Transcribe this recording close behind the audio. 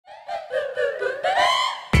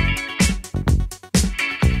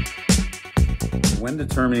when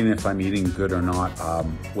determining if I'm eating good or not,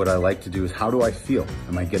 what I like to do is, how do I feel?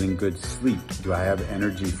 Am I getting good sleep? Do I have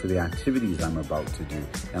energy for the activities I'm about to do?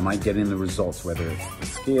 Am I getting the results, whether it's the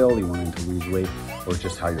scale, you wanting to lose weight, or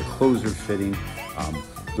just how your clothes are fitting?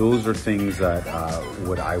 Those are things that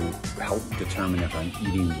would help determine if I'm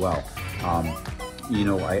eating well. You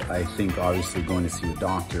know, I think obviously going to see a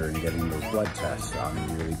doctor and getting those blood tests on a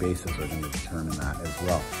yearly basis are going to determine that as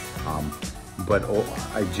well. But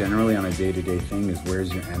I generally, on a day-to-day thing, is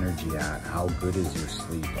where's your energy at? How good is your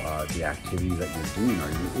sleep? The activities that you're doing,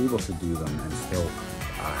 are you able to do them and still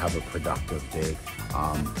have a productive day?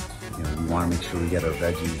 You know, we want to make sure we get our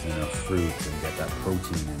veggies and our fruits and get that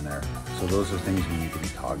protein in there. So those are things we need to be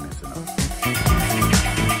cognizant of.